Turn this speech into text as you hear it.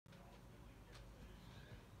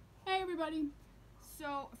everybody.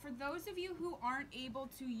 So for those of you who aren't able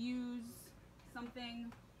to use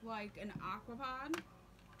something like an aquapod,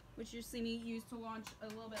 which you'll see me use to launch a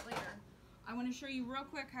little bit later, I want to show you real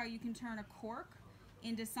quick how you can turn a cork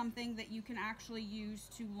into something that you can actually use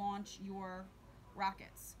to launch your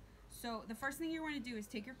rockets. So the first thing you want to do is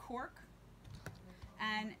take your cork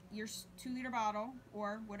and your 2-liter bottle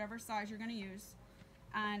or whatever size you're going to use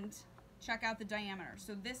and check out the diameter.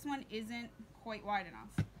 So this one isn't quite wide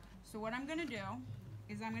enough. So what I'm going to do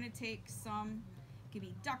is I'm going to take some, it could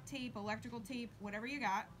be duct tape, electrical tape, whatever you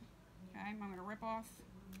got. Okay, I'm going to rip off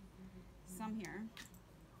some here,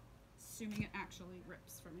 assuming it actually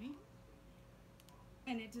rips for me.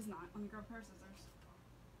 And it does not. Let me grab a pair of scissors,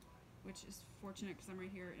 which is fortunate because I'm right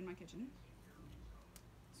here in my kitchen.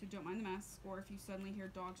 So don't mind the mess, or if you suddenly hear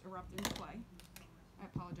dogs erupt into play, I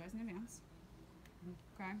apologize in advance.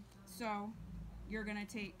 Okay, so you're going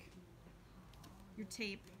to take your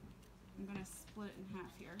tape. I'm going to split it in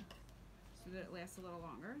half here so that it lasts a little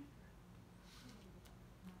longer.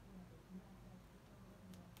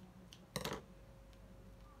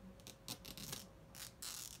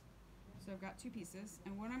 So I've got 2 pieces,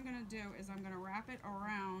 and what I'm going to do is I'm going to wrap it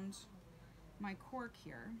around my cork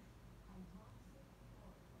here.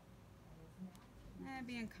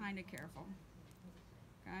 Being kind of careful,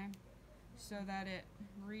 okay, so that it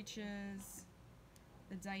reaches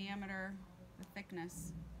the diameter, the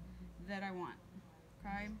thickness that I want,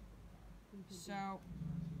 okay? So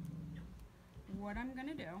what I'm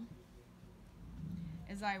gonna do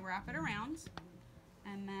is I wrap it around,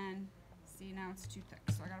 and then, see, now it's too thick,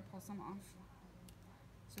 so I gotta pull some off.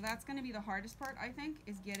 So that's gonna be the hardest part, I think,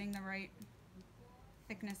 is getting the right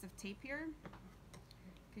thickness of tape here,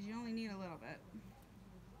 because you only need a little bit.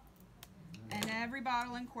 And every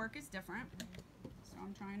bottle and cork is different, so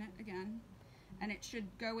I'm trying it again. And it should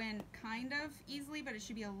go in kind of easily, but it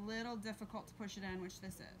should be a little difficult to push it in, which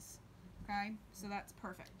this is. Okay, so that's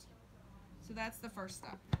perfect. So that's the first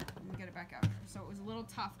step. Let me get it back out here. So it was a little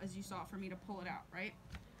tough, as you saw, for me to pull it out, right?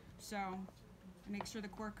 So I make sure the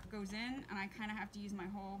cork goes in, and I kind of have to use my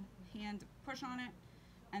whole hand to push on it.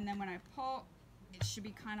 And then when I pull, it should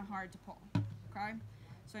be kind of hard to pull, okay?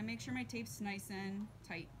 So I make sure my tape's nice and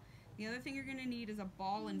tight. The other thing you're going to need is a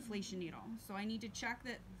ball inflation needle. So I need to check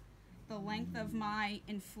that the length of my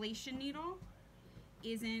inflation needle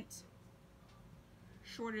isn't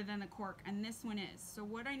shorter than the cork, and this one is. So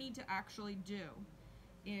what I need to actually do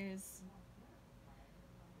is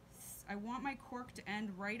I want my cork to end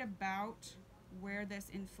right about where this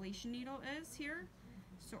inflation needle is here.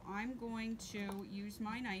 So I'm going to use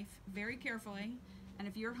my knife very carefully, and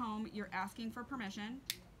if you're home, you're asking for permission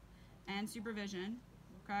and supervision,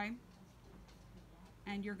 okay?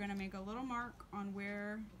 And you're going to make a little mark on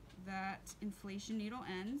where that inflation needle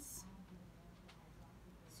ends,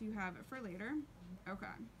 so you have it for later. Okay.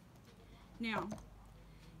 Now,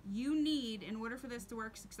 you need, in order for this to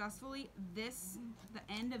work successfully, the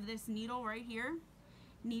end of this needle right here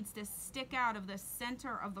needs to stick out of the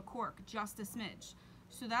center of the cork just a smidge.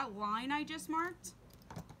 So that line I just marked,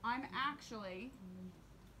 I'm actually,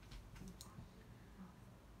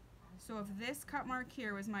 so if this cut mark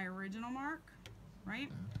here was my original mark,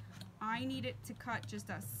 right? I need it to cut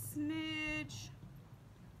just a smidge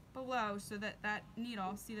below so that that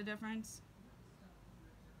needle, see the difference?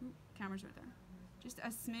 Ooh, camera's right there. Just a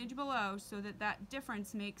smidge below so that that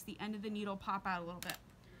difference makes the end of the needle pop out a little bit.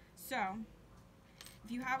 So,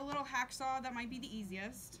 if you have a little hacksaw, that might be the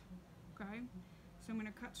easiest, okay? So I'm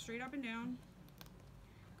gonna cut straight up and down,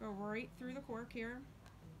 go right through the cork here.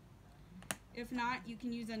 If not, you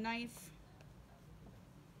can use a knife.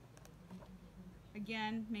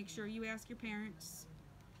 Again, make sure you ask your parents.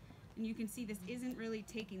 And you can see this isn't really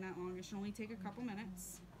taking that long. It should only take a couple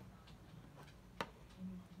minutes.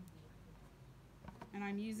 And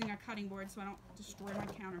I'm using a cutting board so I don't destroy my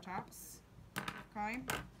countertops. Okay?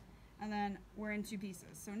 And then we're in 2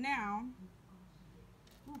 pieces. So now,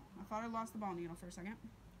 I thought I lost the ball needle for a second.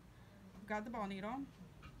 I've got the ball needle.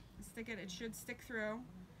 Stick it, it should stick through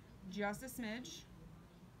just a smidge.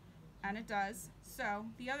 And it does. So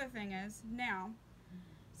the other thing is, now,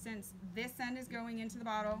 since this end is going into the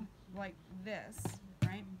bottle like this,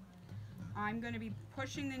 right, I'm going to be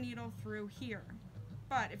pushing the needle through here.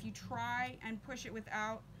 But if you try and push it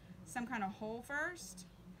without some kind of hole first,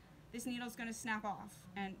 this needle is going to snap off.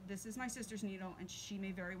 And this is my sister's needle, and she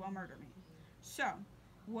may very well murder me. So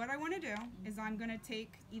what I want to do is I'm going to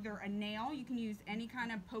take either a nail, you can use any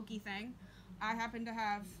kind of pokey thing. I happen to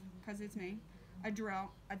have, because it's me, a drill.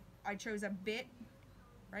 I chose a bit,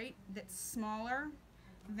 right, that's smaller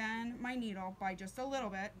than my needle by just a little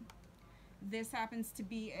bit. This happens to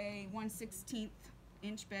be a 1/16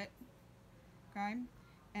 inch bit, okay?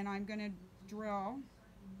 And I'm gonna drill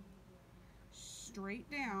straight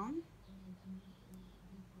down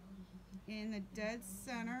in the dead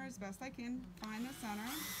center as best I can find the center.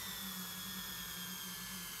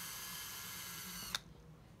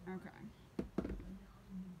 Okay.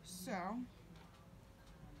 So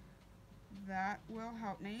that will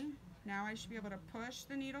help me. Now I should be able to push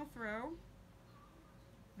the needle through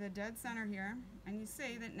the dead center here, and you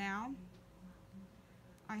see that now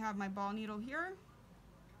I have my ball needle here,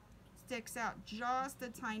 sticks out just a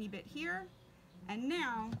tiny bit here, and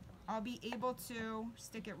now I'll be able to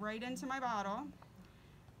stick it right into my bottle.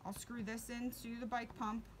 I'll screw this into the bike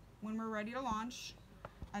pump when we're ready to launch,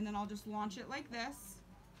 and then I'll just launch it like this.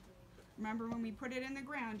 Remember, when we put it in the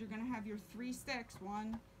ground, you're going to have your 3 sticks,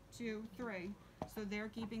 1, 2, 3. So they're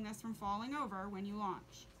keeping this from falling over when you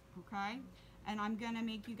launch, okay? And I'm going to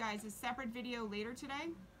make you guys a separate video later today.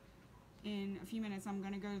 In a few minutes, I'm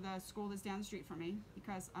going to go to the school that's down the street from me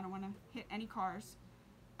because I don't want to hit any cars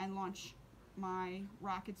and launch my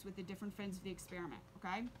rockets with the different fins of the experiment,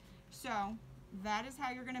 okay? So that is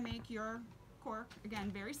how you're going to make your cork.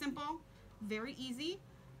 Again, very simple, very easy.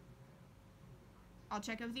 I'll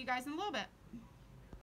check in with you guys in a little bit.